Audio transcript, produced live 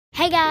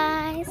Hey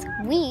guys,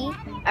 we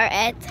are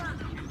at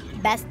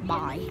Best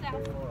Buy.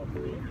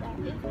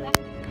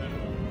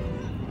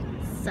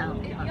 So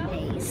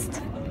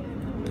amazed.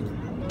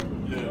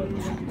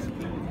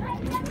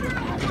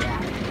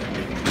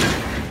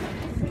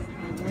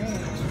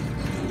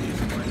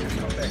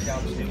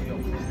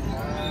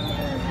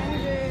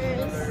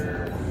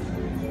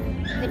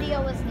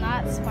 Video was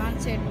not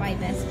sponsored by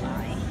Best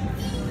Buy.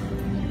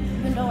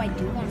 Even though I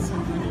do want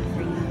some money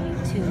for you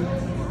too.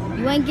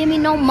 You ain't give me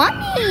no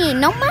money.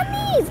 No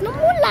monies. No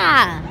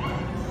moolah.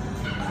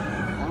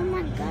 Oh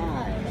my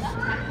gosh.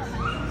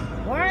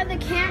 Where are the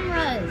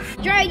cameras?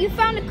 Dre, you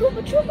found the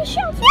Koopa Troopa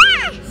shelf?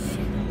 Yes!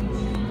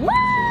 Woo!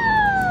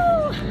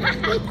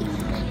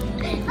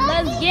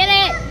 Let's get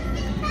it.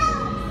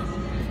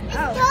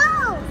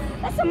 Oh,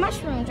 that's a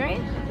mushroom,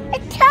 Dre.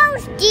 It's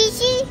toast,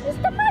 DC. It's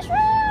the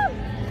mushroom.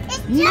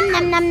 Nom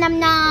nom nom nom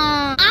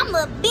nom. I'm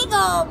a big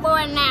old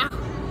boy now.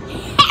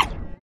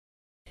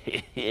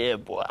 Yeah,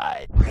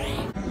 boy.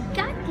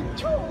 Got the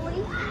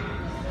toys.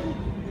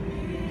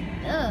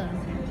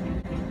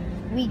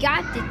 We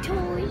got the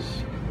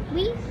toys.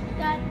 We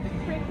got the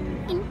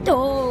freaking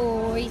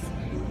toys.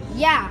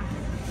 Yeah,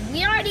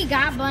 we already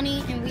got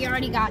Bunny and we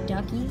already got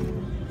Ducky.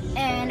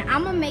 And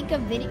I'm gonna make a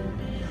video.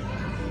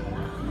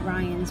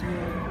 Ryan's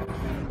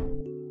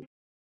world.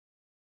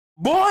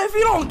 Boy, if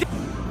you don't.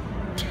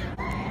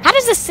 How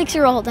does a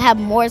 6-year-old have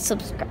more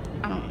subscribers?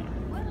 I don't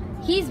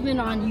know. He's been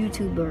on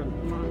YouTube longer.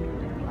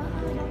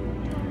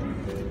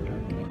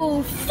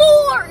 Oh,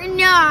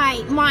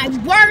 Fortnite, my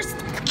worst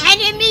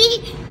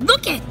enemy.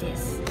 Look at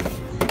this.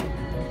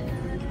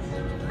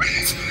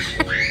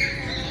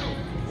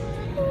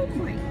 Oh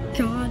my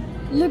God,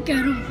 look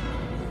at him.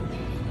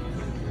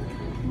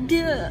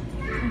 Duh.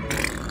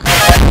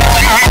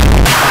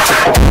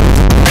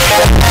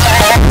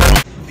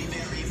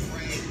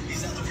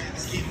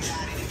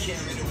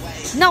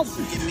 No,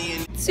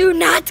 do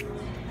not.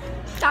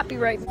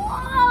 Copyright.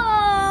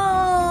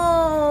 Whoa.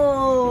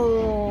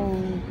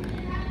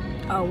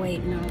 Oh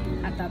wait, no.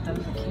 I thought that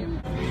was a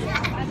camera.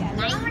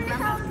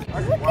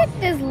 Look at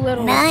this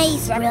little.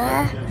 Nice, sucker.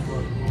 bruh.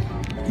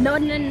 No.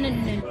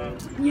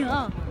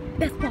 Yeah,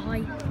 Best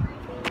Buy.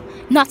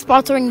 Not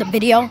sponsoring the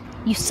video.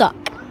 You suck.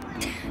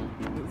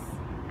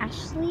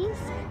 Ashley's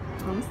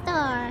home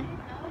star.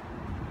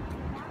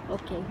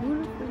 Okay,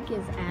 who the freak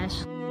is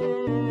Ashley?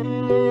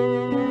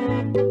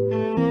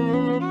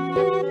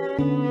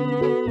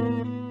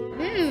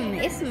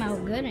 It smells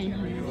good in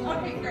here.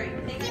 Okay, great.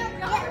 Thank you.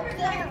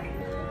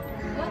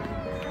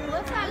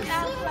 What's that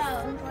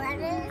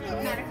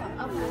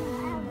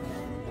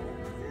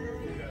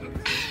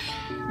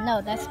No,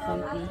 that's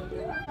bumpy.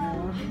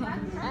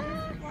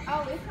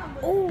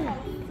 Oh.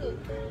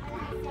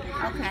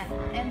 Okay.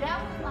 And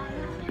that one.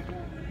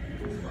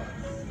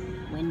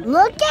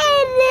 Look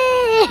at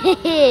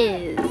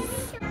this.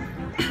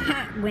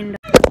 Window.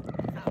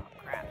 Oh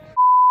crap.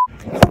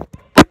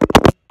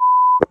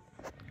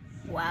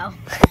 Wow.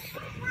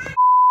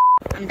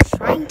 I'm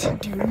trying to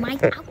do my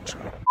outro.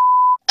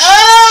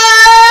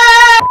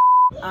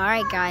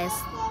 Alright guys,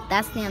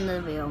 that's the end of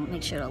the video.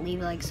 Make sure to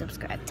leave a like,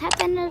 subscribe, tap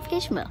that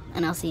notification bell,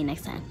 and I'll see you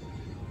next time.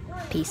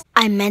 Peace.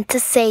 I meant to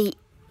say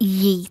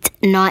yeet,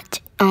 not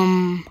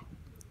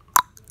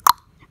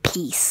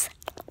peace.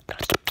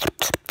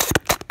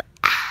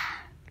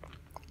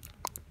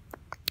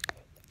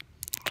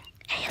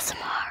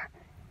 ASMR.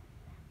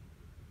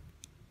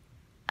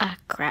 Ah,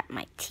 crap,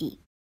 my teeth.